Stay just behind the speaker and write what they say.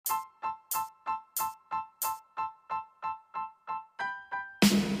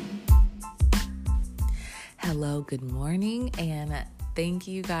Hello, good morning, and thank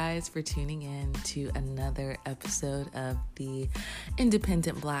you guys for tuning in to another episode of the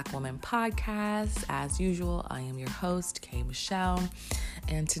Independent Black Woman Podcast. As usual, I am your host, Kay Michelle,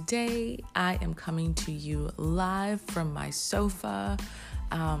 and today I am coming to you live from my sofa.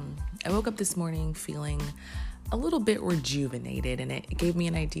 I woke up this morning feeling a little bit rejuvenated, and it gave me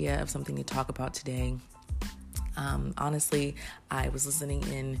an idea of something to talk about today. Honestly, I was listening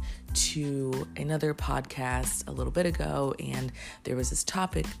in to another podcast a little bit ago, and there was this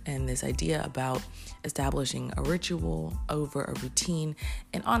topic and this idea about establishing a ritual over a routine.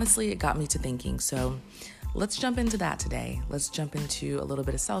 And honestly, it got me to thinking. So let's jump into that today. Let's jump into a little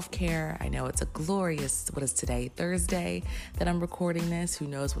bit of self-care. I know it's a glorious, what is today? Thursday that I'm recording this. Who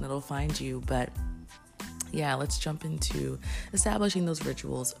knows when it'll find you, but yeah, let's jump into establishing those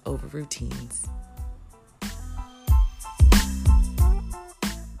rituals over routines.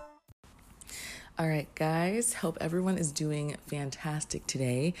 All right, guys, hope everyone is doing fantastic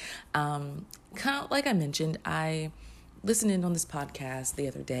today. Kind of like I mentioned, I listened in on this podcast the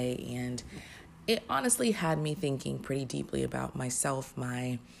other day, and it honestly had me thinking pretty deeply about myself,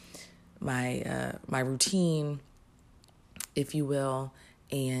 my routine, if you will.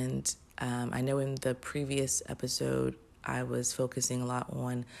 And I know in the previous episode, I was focusing a lot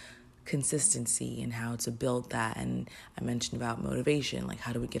on consistency and how to build that. And I mentioned about motivation, like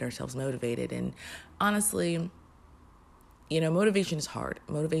how do we get ourselves motivated? And honestly, motivation is hard.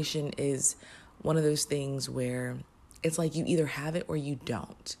 Motivation is one of those things where it's like you either have it or you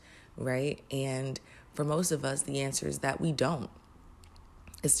don't, right? And for most of us, the answer is that we don't.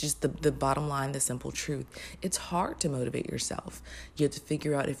 It's just the bottom line, the simple truth. It's hard to motivate yourself. You have to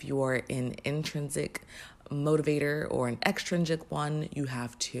figure out if you are an intrinsic motivator or an extrinsic one. You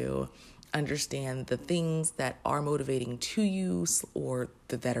have to understand the things that are motivating to you or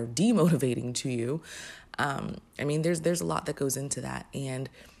that are demotivating to you. There's a lot that goes into that. And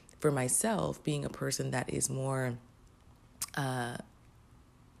for myself, being a person that is more, I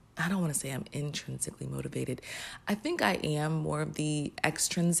don't want to say I'm intrinsically motivated. I think I am more of the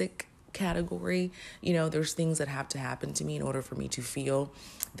extrinsic category. There's things that have to happen to me in order for me to feel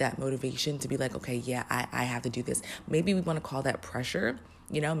that motivation to be like, okay, yeah, I have to do this. Maybe we want to call that pressure.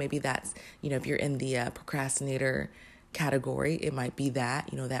 Maybe that's, if you're in the procrastinator category, it might be that,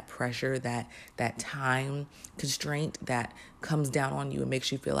 that pressure, that time constraint that comes down on you and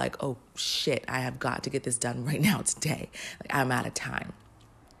makes you feel like, oh shit, I have got to get this done right now today. Like I'm out of time.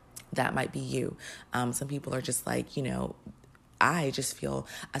 That might be you. Some people are just like, I just feel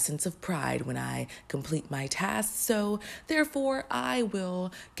a sense of pride when I complete my tasks. So therefore, I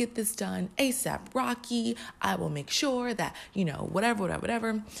will get this done ASAP Rocky. I will make sure that,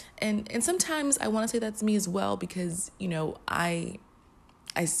 whatever. And sometimes I want to say that's me as well because, I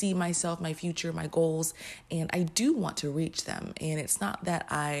see myself, my future, my goals, and I do want to reach them. And it's not that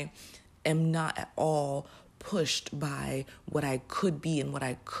I am not at all pushed by what I could be and what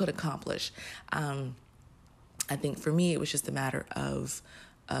I could accomplish. I think for me, it was just a matter of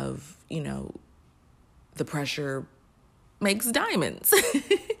the pressure makes diamonds.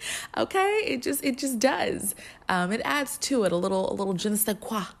 Okay. It just does. It adds to it a little je ne sais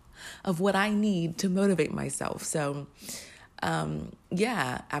quoi of what I need to motivate myself. So,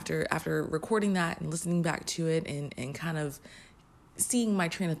 after recording that and listening back to it and kind of seeing my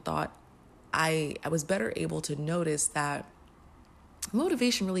train of thought, I was better able to notice that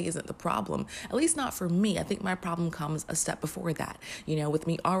motivation really isn't the problem, at least not for me. I think my problem comes a step before that, with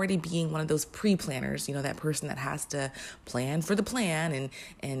me already being one of those pre-planners, that person that has to plan for the plan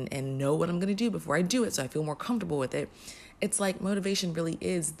and know what I'm going to do before I do it so I feel more comfortable with it. It's like motivation really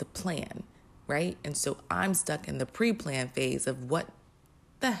is the plan, right? And so I'm stuck in the pre-plan phase of what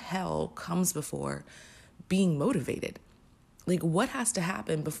the hell comes before being motivated. Like, what has to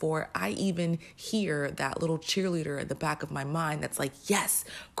happen before I even hear that little cheerleader at the back of my mind that's like, yes,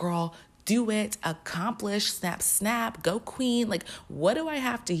 girl, do it, accomplish, snap, snap, go queen. Like, what do I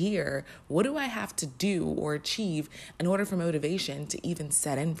have to hear? What do I have to do or achieve in order for motivation to even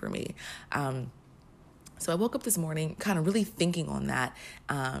set in for me? So I woke up this morning kind of really thinking on that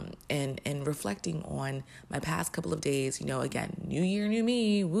and reflecting on my past couple of days. Again, new year, new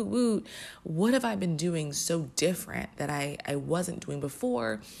me, woot woot. What have I been doing so different that I wasn't doing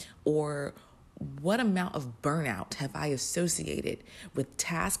before? Or what amount of burnout have I associated with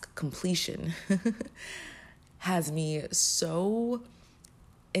task completion has me so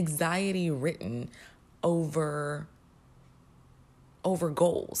anxiety ridden over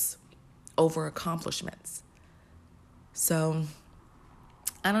goals, over accomplishments. So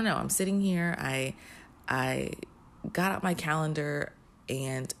I don't know. I'm sitting here. I got out my calendar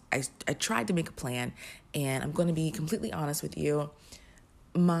and I tried to make a plan, and I'm going to be completely honest with you.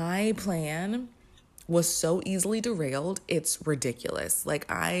 My plan was so easily derailed. It's ridiculous. Like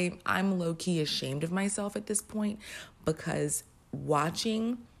I'm low-key ashamed of myself at this point, because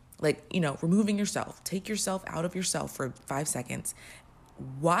watching, like, removing yourself, take yourself out of yourself for 5 seconds,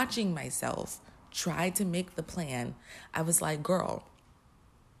 watching myself try to make the plan, I was like, girl,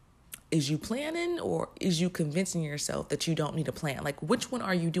 is you planning or is you convincing yourself that you don't need a plan? Like, which one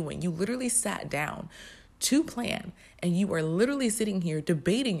are you doing? You literally sat down to plan, and you are literally sitting here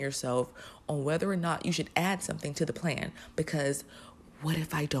debating yourself on whether or not you should add something to the plan, because what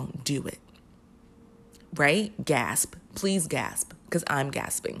if I don't do it? Right? Gasp. Please gasp, because I'm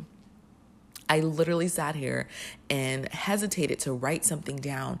gasping. I literally sat here and hesitated to write something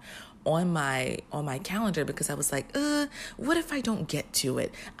down on my calendar, because I was like, what if I don't get to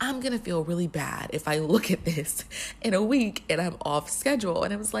it? I'm going to feel really bad if I look at this in a week and I'm off schedule.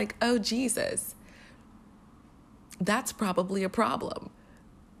 And I was like, oh, Jesus, that's probably a problem.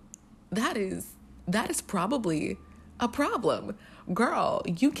 That is probably a problem. Girl,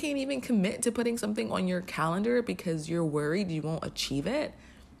 you can't even commit to putting something on your calendar because you're worried you won't achieve it,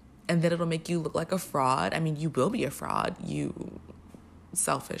 and then it'll make you look like a fraud. I mean, you will be a fraud, you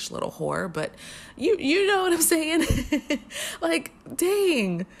selfish little whore, but you know what I'm saying? Like,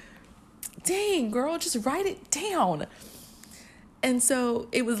 dang, girl, just write it down. And so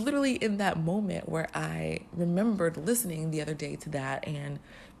it was literally in that moment where I remembered listening the other day to that, and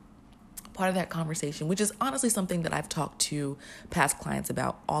part of that conversation, which is honestly something that I've talked to past clients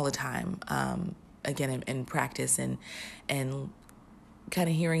about all the time, again, in practice, and kind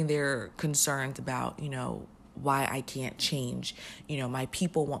of hearing their concerns about, why I can't change. My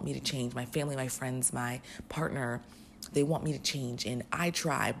people want me to change. My family, my friends, my partner, they want me to change, and I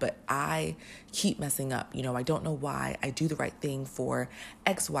try, but I keep messing up. I don't know why. I do the right thing for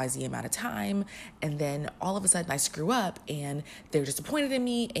XYZ amount of time, and then all of a sudden I screw up, and they're disappointed in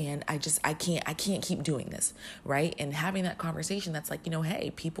me, and I can't keep doing this, right? And having that conversation, that's like,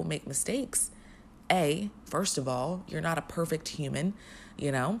 hey, people make mistakes. First of all, you're not a perfect human,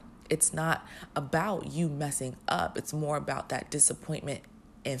 It's not about you messing up. It's more about that disappointment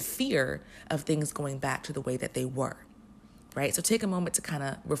and fear of things going back to the way that they were, right? So take a moment to kind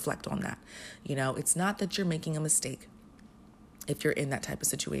of reflect on that. It's not that you're making a mistake if you're in that type of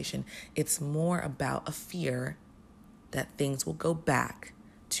situation. It's more about a fear that things will go back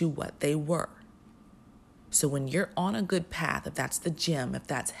to what they were. So when you're on a good path, if that's the gym, if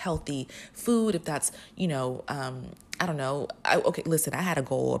that's healthy food, if that's, I don't know. Okay, listen, I had a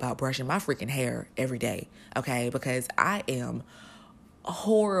goal about brushing my freaking hair every day, okay? Because I am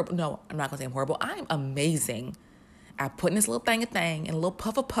horrible. No, I'm not going to say I'm horrible. I'm amazing at putting this little thing and a little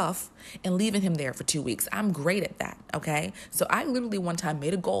puff of puff and leaving him there for 2 weeks. I'm great at that, okay? So I literally one time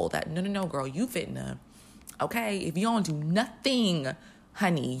made a goal that, no, girl, you fitting okay? If you don't do nothing,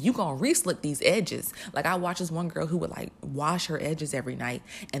 honey, you gonna re-slick these edges. Like, I watched this one girl who would like wash her edges every night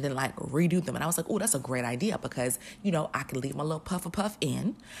and then like redo them. And I was like, oh, that's a great idea, because, I can leave my little puff of puff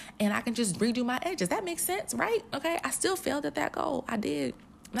in and I can just redo my edges. That makes sense, right? Okay. I still failed at that goal. I did.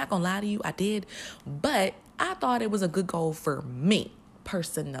 I'm not gonna lie to you. I did. But I thought it was a good goal for me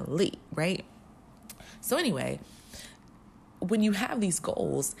personally, right? So anyway, when you have these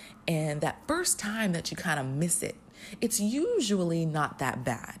goals and that first time that you kind of miss it, it's usually not that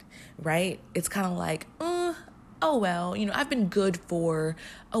bad, right? It's kind of like, oh, well, I've been good for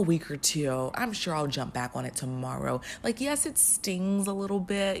a week or two. I'm sure I'll jump back on it tomorrow. Like, yes, it stings a little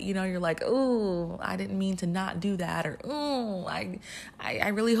bit. You're like, oh, I didn't mean to not do that. Or, oh, I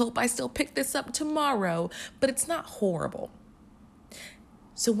really hope I still pick this up tomorrow. But it's not horrible.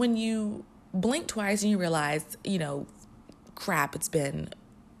 So when you blink twice and you realize, crap, it's been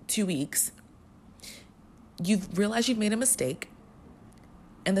 2 weeks, you realize you've made a mistake.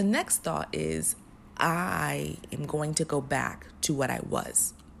 And the next thought is, I am going to go back to what I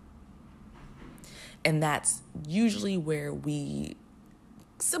was. And that's usually where we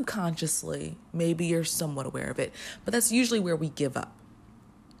subconsciously, maybe you're somewhat aware of it, but that's usually where we give up.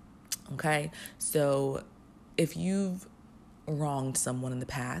 Okay? So if you've wronged someone in the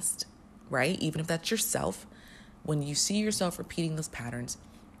past, right? Even if that's yourself, when you see yourself repeating those patterns,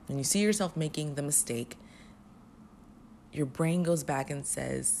 when you see yourself making the mistake, your brain goes back and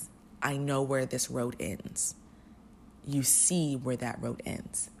says, I know where this road ends. You see where that road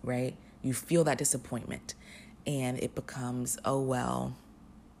ends, right? You feel that disappointment, and it becomes, oh, well,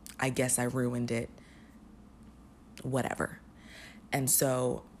 I guess I ruined it, whatever. And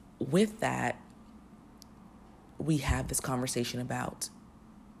so with that, we have this conversation about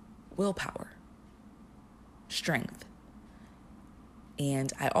willpower, strength,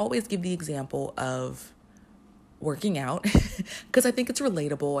 And I always give the example of working out because I think it's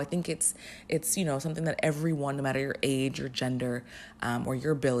relatable. I think it's something that everyone, no matter your age, your gender, or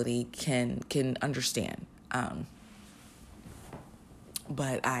your ability, can understand.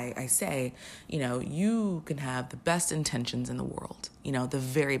 But I say, you can have the best intentions in the world, the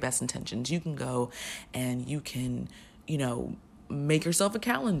very best intentions. You can go and you can, make yourself a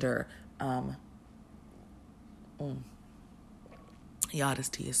calendar. Y'all, this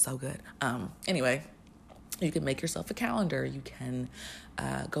tea is so good. Anyway, you can make yourself a calendar. You can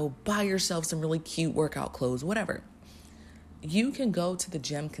go buy yourself some really cute workout clothes, whatever. You can go to the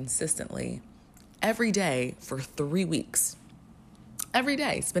gym consistently every day for 3 weeks. Every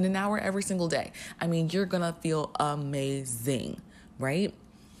day, spend an hour every single day. I mean, you're going to feel amazing, right?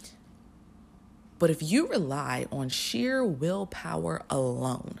 But if you rely on sheer willpower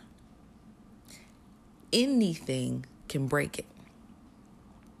alone, anything can break it.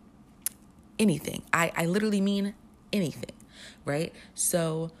 Anything. I literally mean anything, right?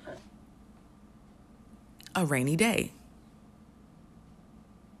 So, a rainy day,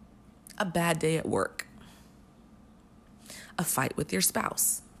 a bad day at work, a fight with your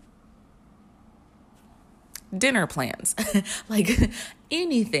spouse, dinner plans, like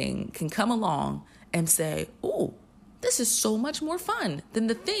anything can come along and say, "Oh, this is so much more fun than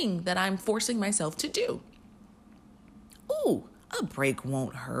the thing that I'm forcing myself to do. Oh, a break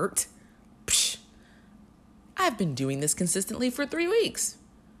won't hurt. Psh, I've been doing this consistently for 3 weeks.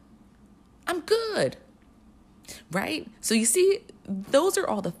 I'm good." Right? So you see, those are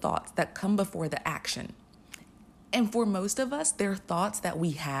all the thoughts that come before the action. And for most of us, they're thoughts that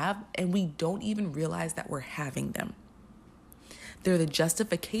we have and we don't even realize that we're having them. They're the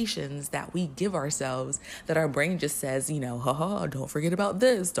justifications that we give ourselves that our brain just says, don't forget about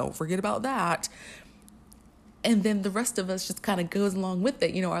this, don't forget about that. And then the rest of us just kind of goes along with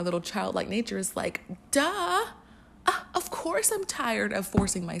it. Our little childlike nature is like, duh. Of course I'm tired of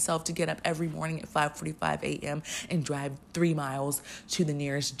forcing myself to get up every morning at 5:45 a.m. and drive 3 miles to the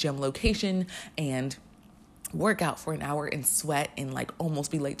nearest gym location and work out for an hour and sweat and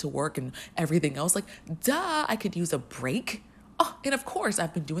almost be late to work and everything else. Duh, I could use a break. Oh, and of course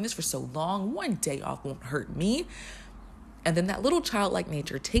I've been doing this for so long. One day off won't hurt me. And then that little childlike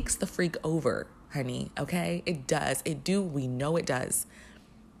nature takes the freak over, honey. Okay, it does. We know it does.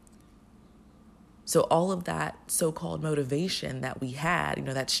 So all of that so-called motivation that we had,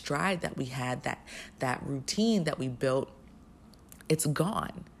 that stride that we had, that routine that we built, it's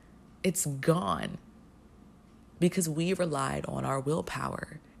gone. It's gone because we relied on our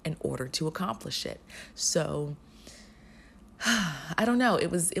willpower in order to accomplish it. So I don't know.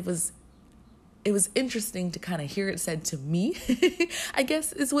 It was interesting to kind of hear it said to me, I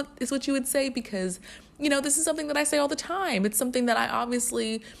guess is what you would say, because, this is something that I say all the time. It's something that I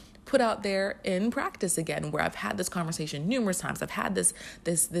obviously put out there in practice again, where I've had this conversation numerous times. I've had this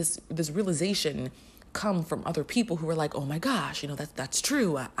realization come from other people who were like, oh my gosh, that's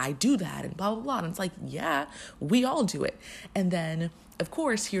true. I do that and blah, blah, blah. And it's like, yeah, we all do it. And then of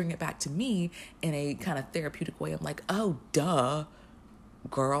course, hearing it back to me in a kind of therapeutic way, I'm like, oh, duh,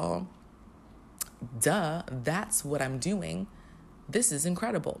 girl, duh, that's what I'm doing. This is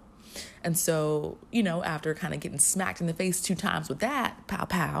incredible. And so, after kind of getting smacked in the face 2 times with that, pow,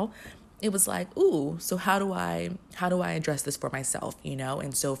 pow, it was like, ooh, so how do I address this for myself,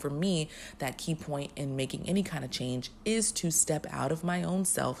 And so for me, that key point in making any kind of change is to step out of my own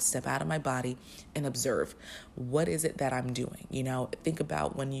self, step out of my body and observe. What is it that I'm doing? Think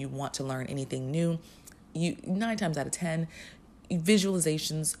about when you want to learn anything new, 9 times out of 10,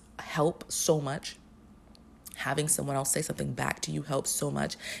 visualizations help so much. Having someone else say something back to you helps so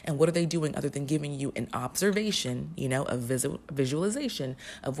much. And what are they doing other than giving you an observation, a visualization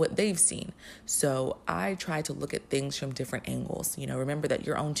of what they've seen? So I try to look at things from different angles. Remember that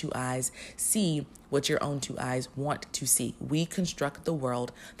your own 2 eyes see what your own 2 eyes want to see. We construct the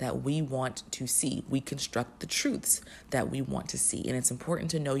world that we want to see. We construct the truths that we want to see. And it's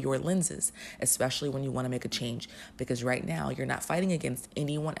important to know your lenses, especially when you want to make a change, because right now you're not fighting against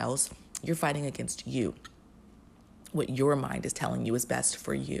anyone else. You're fighting against you. What your mind is telling you is best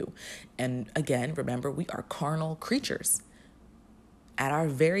for you. And again, remember, we are carnal creatures. At our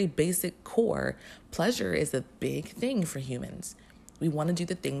very basic core, pleasure is a big thing for humans. We want to do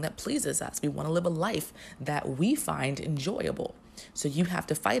the thing that pleases us. We want to live a life that we find enjoyable. So you have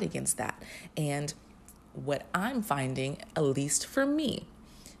to fight against that. And what I'm finding, at least for me,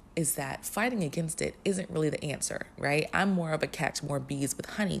 is that fighting against it isn't really the answer, right? I'm more of a catch more bees with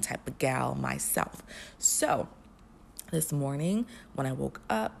honey type of gal myself. So this morning when I woke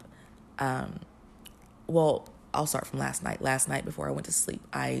up, I'll start from last night. Last night before I went to sleep,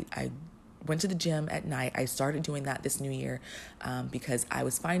 I went to the gym at night. I started doing that this new year because I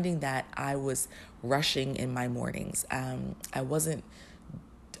was finding that I was rushing in my mornings. I wasn't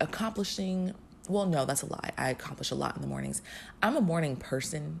accomplishing, well, no, that's a lie. I accomplish a lot in the mornings. I'm a morning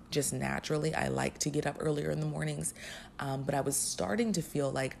person, just naturally. I like to get up earlier in the mornings, but I was starting to feel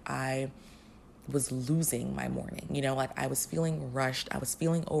like I was losing my morning. Like I was feeling rushed. I was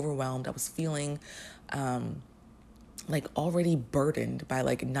feeling overwhelmed. I was feeling like already burdened by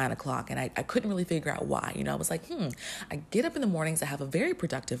like 9:00, and I couldn't really figure out why. I was like, I get up in the mornings, I have a very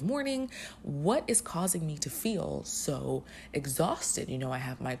productive morning. What is causing me to feel so exhausted? I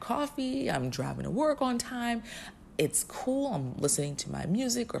have my coffee, I'm driving to work on time. It's cool. I'm listening to my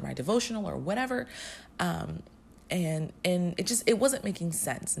music or my devotional or whatever. And it wasn't making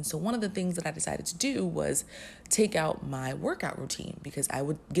sense. And so one of the things that I decided to do was take out my workout routine, because I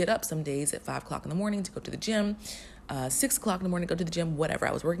would get up some days at 5:00 in the morning to go to the gym, 6:00 in the morning, go to the gym, whatever.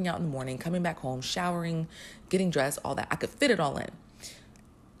 I was working out in the morning, coming back home, showering, getting dressed, all that. I could fit it all in.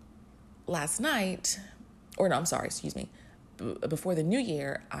 Before the new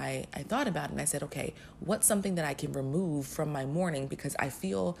year, I thought about it and I said, okay, what's something that I can remove from my morning because I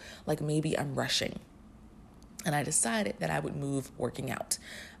feel like maybe I'm rushing? And I decided that I would move working out.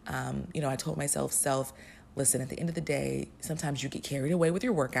 I told myself, listen, at the end of the day, sometimes you get carried away with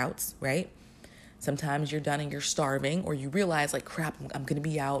your workouts, right? Sometimes you're done and you're starving, or you realize like, crap, I'm going to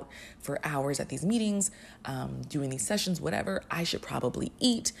be out for hours at these meetings, doing these sessions, whatever. I should probably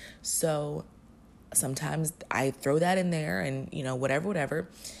eat. So sometimes I throw that in there and, whatever.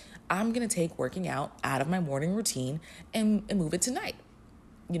 I'm going to take working out of my morning routine and move it to night.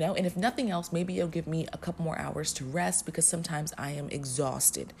 And if nothing else, maybe it'll give me a couple more hours to rest, because sometimes I am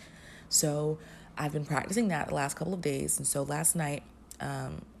exhausted. So I've been practicing that the last couple of days. And so last night,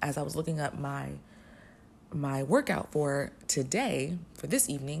 as I was looking up my workout for today, for this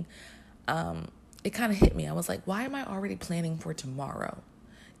evening, it kind of hit me. I was like, why am I already planning for tomorrow?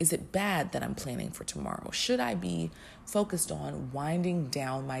 Is it bad that I'm planning for tomorrow? Should I be focused on winding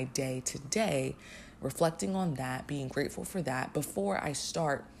down my day today, reflecting on that, being grateful for that, before I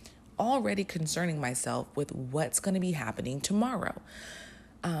start already concerning myself with what's going to be happening tomorrow?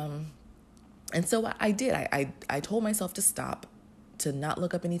 And so I did. I told myself to stop, to not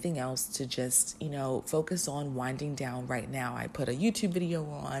look up anything else, to just, focus on winding down right now. I put a YouTube video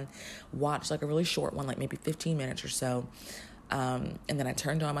on, watched like a really short one, like maybe 15 minutes or so. And then I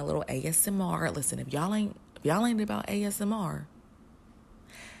turned on my little ASMR. Listen, if y'all ain't about ASMR,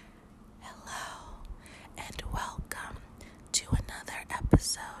 hello and welcome to another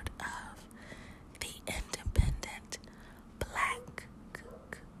episode of the Independent Black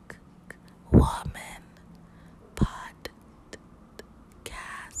Woman Podcast.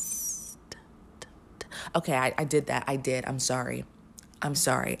 Okay, I did that. I'm sorry.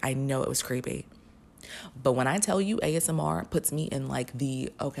 I know it was creepy. But when I tell you ASMR puts me in like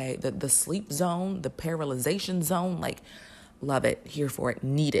the sleep zone, the paralyzation zone, like love it, here for it,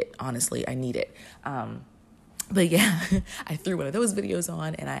 need it. Honestly, I need it. But yeah, I threw one of those videos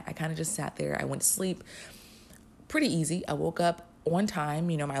on and I kind of just sat there. I went to sleep pretty easy. I woke up on time.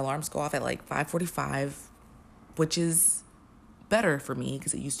 My alarms go off at like 5:45, which is better for me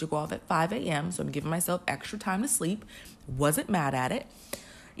because it used to go off at 5 a.m. So I'm giving myself extra time to sleep. Wasn't mad at it.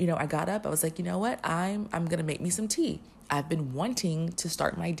 I got up, I was like, you know what? I'm going to make me some tea. I've been wanting to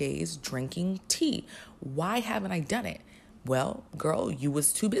start my days drinking tea. Why haven't I done it? Well, girl, you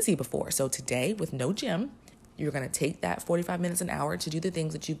was too busy before. So today, with no gym, you're going to take that 45 minutes, an hour to do the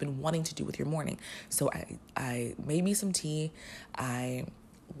things that you've been wanting to do with your morning. So I made me some tea. I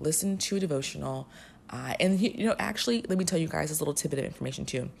listened to a devotional. Actually, let me tell you guys this little tidbit of information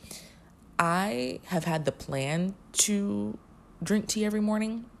too. I have had the plan to drink tea every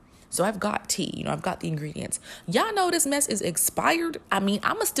morning. So I've got tea, I've got the ingredients. Y'all know this mess is expired.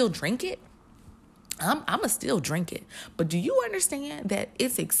 I'ma still drink it. I'ma still drink it. But do you understand that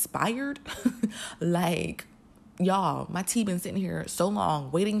it's expired? Like, y'all, my tea been sitting here so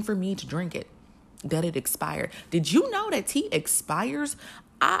long waiting for me to drink it that it expired. Did you know that tea expires?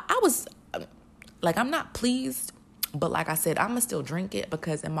 I was like, I'm not pleased, but like I said, I'ma still drink it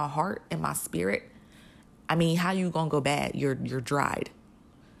because in my heart, in my spirit, how you gonna go bad? You're dried.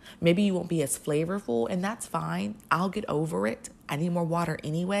 Maybe you won't be as flavorful, and that's fine. I'll get over it. I need more water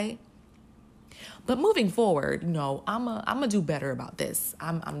anyway. But moving forward, I'm a do better about this.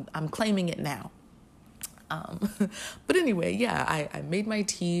 I'm claiming it now. But anyway, yeah, I made my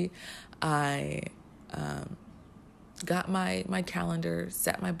tea. I got my calendar,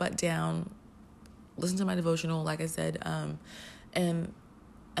 sat my butt down, listened to my devotional, like I said, and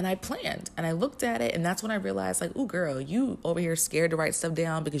And I planned and I looked at it, and that's when I realized, like, ooh, girl, you over here scared to write stuff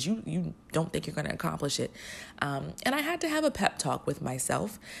down because you don't think you're going to accomplish it. And I had to have a pep talk with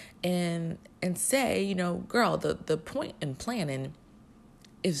myself and say, you know, girl, the point in planning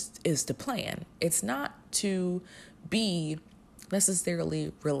is to plan. It's not to be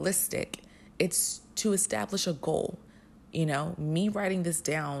necessarily realistic. It's to establish a goal. You know, me writing this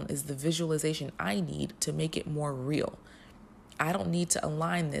down is the visualization I need to make it more real. I don't need to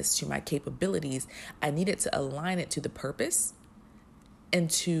align this to my capabilities. I needed to align it to the purpose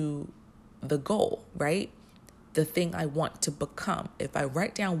and to the goal, right? The thing I want to become. If I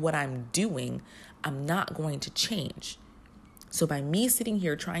write down what I'm doing, I'm not going to change. So by me sitting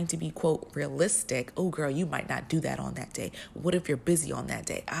here trying to be, quote, realistic, oh, girl, you might not do that on that day. What if you're busy on that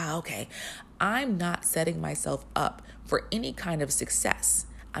day? Okay. I'm not setting myself up for any kind of success.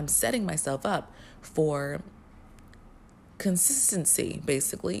 I'm setting myself up for consistency,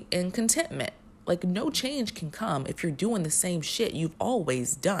 basically, and contentment. Like, no change can come if you're doing the same shit you've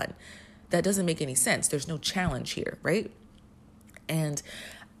always done. That doesn't make any sense. There's no challenge here, right? And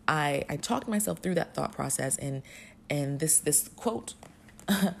I talked myself through that thought process, and this quote,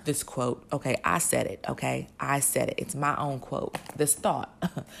 okay, I said it, it's my own quote. This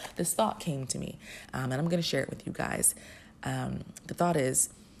thought came to me, and I'm going to share it with you guys. The thought is,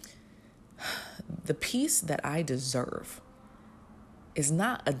 the peace that I deserve is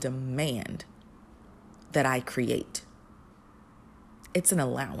not a demand that I create. It's an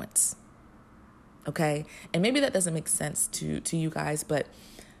allowance. Okay? And maybe that doesn't make sense to you guys, but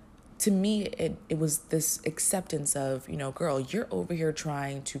to me, it was this acceptance of, you know, girl, you're over here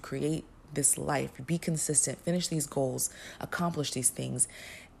trying to create this life, be consistent, finish these goals, accomplish these things.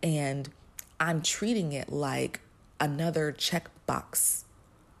 And I'm treating it like another checkbox,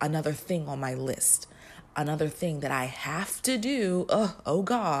 another thing on my list, another thing that I have to do. Oh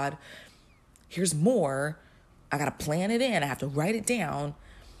God, here's more. I got to plan it in. I have to write it down.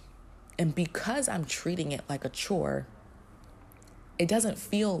 And because I'm treating it like a chore, it doesn't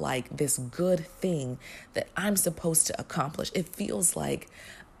feel like this good thing that I'm supposed to accomplish. It feels like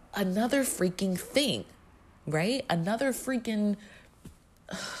another freaking thing, right? Another freaking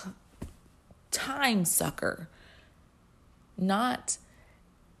time sucker. Not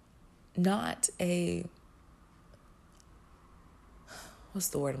a, what's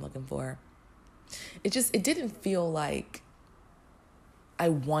the word I'm looking for? It didn't feel like I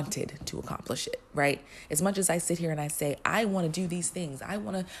wanted to accomplish it, right? As much as I sit here and I say, I want to do these things, I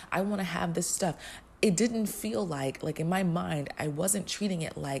want to have this stuff. It didn't feel like in my mind, I wasn't treating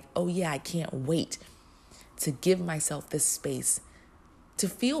it like, oh yeah, I can't wait to give myself this space to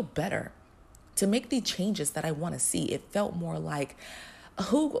feel better, to make the changes that I want to see. It felt more like,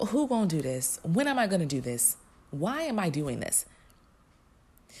 who gonna do this? When am I gonna do this? Why am I doing this?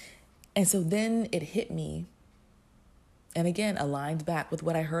 And so then it hit me, and again, aligned back with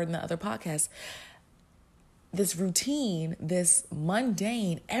what I heard in the other podcast, this routine, this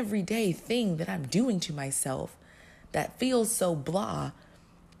mundane, everyday thing that I'm doing to myself that feels so blah,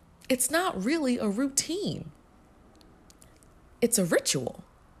 it's not really a routine. It's a ritual.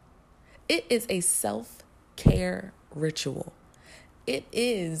 It is a self-care ritual. It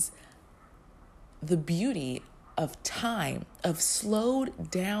is the beauty of time, of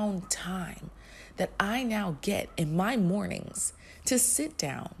slowed down time that I now get in my mornings to sit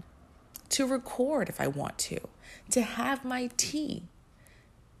down, to record if I want to have my tea.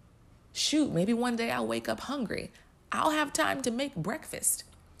 Shoot, maybe one day I'll wake up hungry. I'll have time to make breakfast.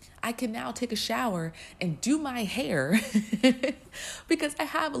 I can now take a shower and do my hair because I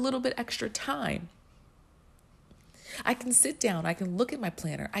have a little bit extra time. I can sit down, I can look at my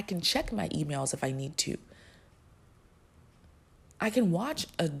planner, I can check my emails if I need to. I can watch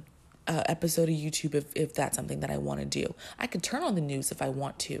a episode of YouTube if that's something that I want to do. I can turn on the news if I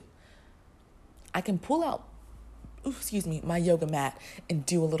want to. I can pull out, my yoga mat and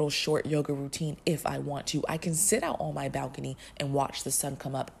do a little short yoga routine if I want to. I can sit out on my balcony and watch the sun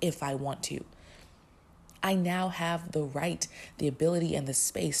come up if I want to. I now have the right, the ability, and the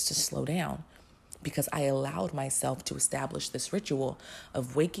space to slow down because I allowed myself to establish this ritual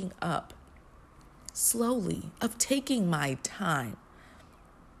of waking up slowly, of taking my time,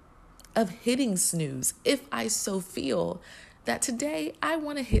 of hitting snooze if I so feel that today I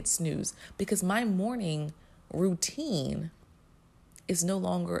want to hit snooze because my morning routine is no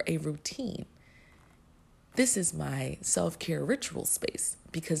longer a routine. This is my self-care ritual space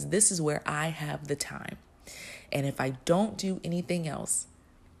because this is where I have the time. And if I don't do anything else,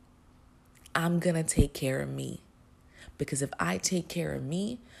 I'm going to take care of me. Because if I take care of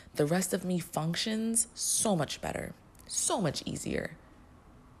me, the rest of me functions so much better, so much easier.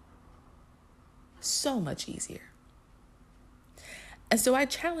 So much easier. And so I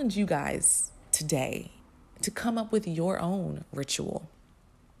challenge you guys today to come up with your own ritual.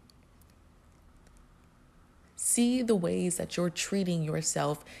 See the ways that you're treating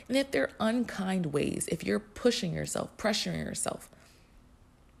yourself, and if they're unkind ways, if you're pushing yourself, pressuring yourself,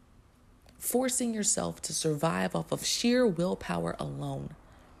 forcing yourself to survive off of sheer willpower alone,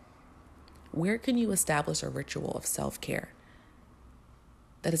 where can you establish a ritual of self-care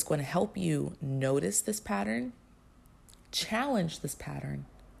that is going to help you notice this pattern, challenge this pattern,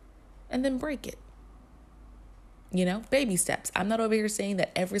 and then break it? Baby steps. I'm not over here saying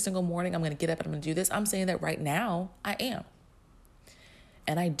that every single morning I'm going to get up and I'm going to do this. I'm saying that right now I am.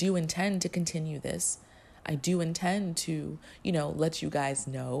 And I do intend to continue this. I do intend to, let you guys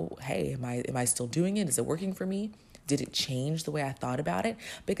know, hey, am I still doing it? Is it working for me? Did it change the way I thought about it?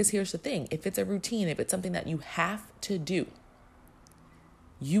 Because here's the thing. If it's a routine, if it's something that you have to do,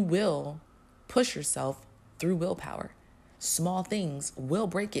 you will push yourself through willpower. Small things will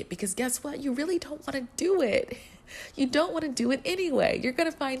break it because guess what? You really don't want to do it. You don't want to do it anyway. You're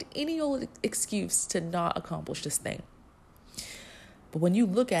going to find any old excuse to not accomplish this thing. But when you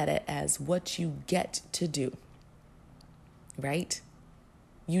look at it as what you get to do, right?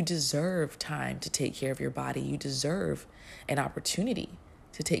 You deserve time to take care of your body. You deserve an opportunity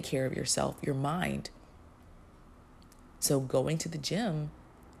to take care of yourself, your mind. So going to the gym,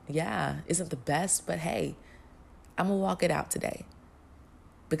 isn't the best, but hey, I'm going to walk it out today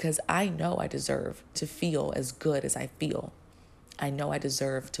because I know I deserve to feel as good as I feel. I know I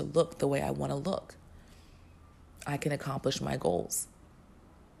deserve to look the way I want to look. I can accomplish my goals.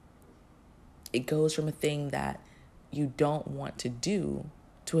 It goes from a thing that you don't want to do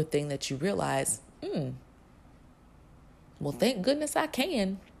to a thing that you realize, well, thank goodness I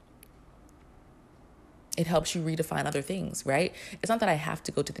can. It helps you redefine other things, right? It's not that I have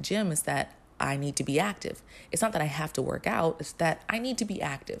to go to the gym. It's that I need to be active. It's not that I have to work out. It's that I need to be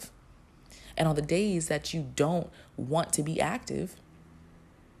active. And on the days that you don't want to be active,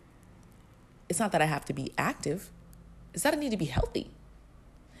 it's not that I have to be active. It's that I need to be healthy.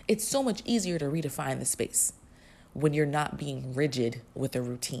 It's so much easier to redefine the space when you're not being rigid with a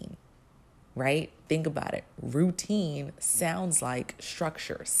routine, right? Think about it. Routine sounds like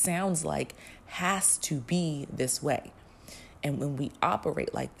structure, sounds like has to be this way. And when we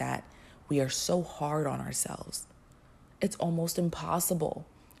operate like that, we are so hard on ourselves. It's almost impossible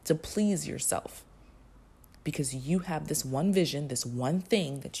to please yourself because you have this one vision, this one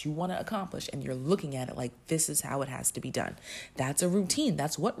thing that you want to accomplish, and you're looking at it like this is how it has to be done. That's a routine.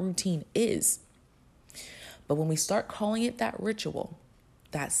 That's what routine is. But when we start calling it that ritual,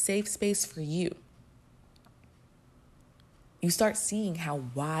 that safe space for you, you start seeing how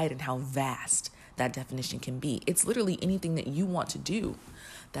wide and how vast that definition can be. It's literally anything that you want to do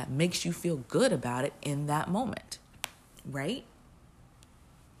that makes you feel good about it in that moment, right?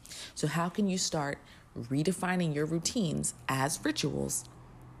 So how can you start redefining your routines as rituals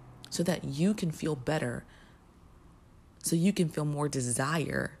so that you can feel better, so you can feel more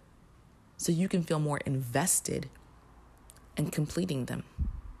desire, so you can feel more invested in completing them?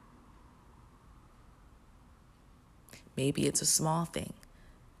 Maybe it's a small thing.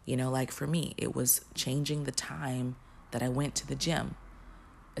 Like for me, it was changing the time that I went to the gym.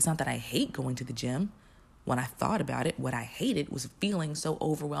 It's not that I hate going to the gym. When I thought about it, what I hated was feeling so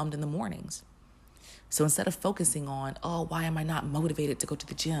overwhelmed in the mornings. So instead of focusing on, why am I not motivated to go to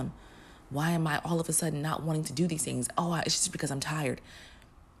the gym? Why am I all of a sudden not wanting to do these things? It's just because I'm tired.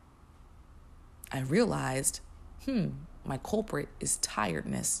 I realized, my culprit is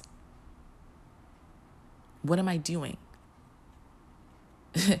tiredness. What am I doing?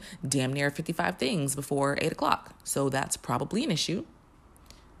 Damn near 55 things before 8 o'clock. So that's probably an issue.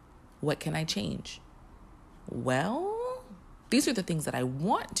 What can I change? Well, these are the things that I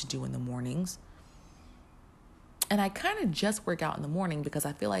want to do in the mornings. And I kind of just work out in the morning because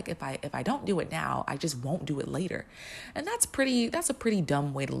I feel like if I don't do it now, I just won't do it later. And that's a pretty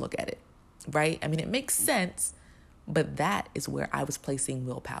dumb way to look at it, right? I mean, it makes sense, but that is where I was placing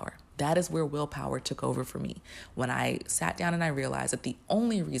willpower. That is where willpower took over for me. When I sat down and I realized that the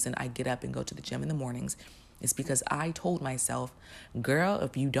only reason I get up and go to the gym in the mornings is because I told myself, girl,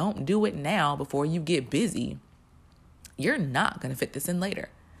 if you don't do it now before you get busy, you're not going to fit this in later.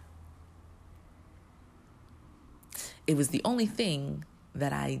 It was the only thing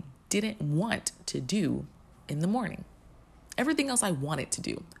that I didn't want to do in the morning. Everything else I wanted to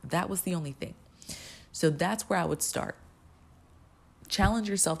do. That was the only thing. So that's where I would start. Challenge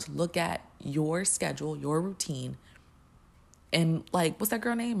yourself to look at your schedule, your routine, and what's that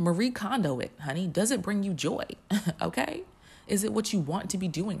girl name? Marie Kondo it, honey. Does it bring you joy? Okay? Is it what you want to be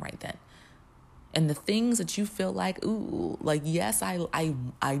doing right then? And the things that you feel like, ooh, like, yes, I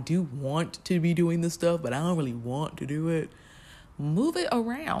do want to be doing this stuff, but I don't really want to do it. Move it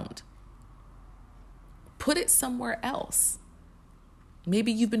around. Put it somewhere else.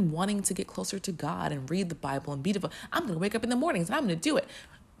 Maybe you've been wanting to get closer to God and read the Bible and be devout. I'm going to wake up in the mornings and I'm going to do it.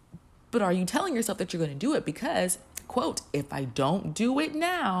 But are you telling yourself that you're going to do it because, quote, if I don't do it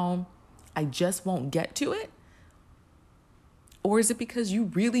now, I just won't get to it? Or is it because you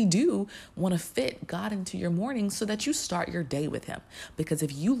really do want to fit God into your morning so that you start your day with him? Because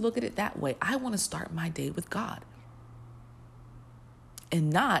if you look at it that way, I want to start my day with God. And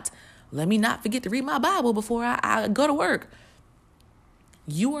not, let me not forget to read my Bible before I go to work.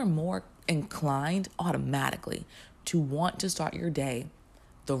 You are more inclined automatically to want to start your day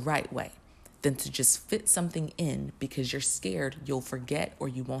the right way than to just fit something in because you're scared you'll forget or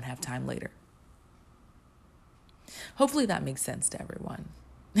you won't have time later. Hopefully that makes sense to everyone.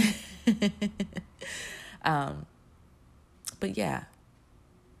 But yeah,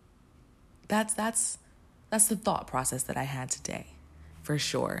 that's the thought process that I had today, for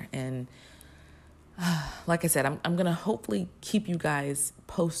sure. And like I said, I'm gonna hopefully keep you guys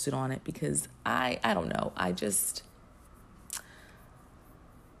posted on it because I don't know. I just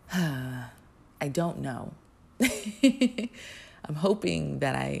I don't know. I'm hoping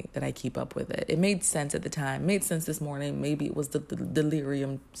that I keep up with it. It made sense at the time. It made sense this morning. Maybe it was the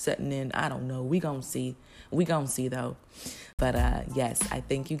delirium setting in. I don't know. We gonna see. We gonna see though. But yes, I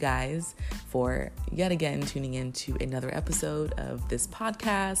thank you guys for yet again tuning in to another episode of this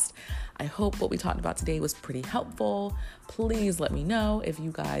podcast. I hope what we talked about today was pretty helpful. Please let me know if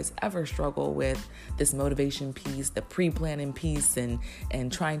you guys ever struggle with this motivation piece, the pre-planning piece, and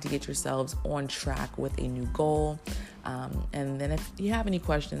trying to get yourselves on track with a new goal. And then if you have any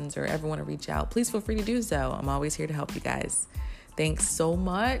questions or ever want to reach out, please feel free to do so. I'm always here to help you guys. Thanks so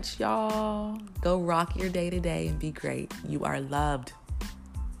much, y'all. Go rock your day today and be great. You are loved.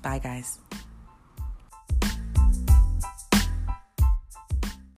 Bye, guys.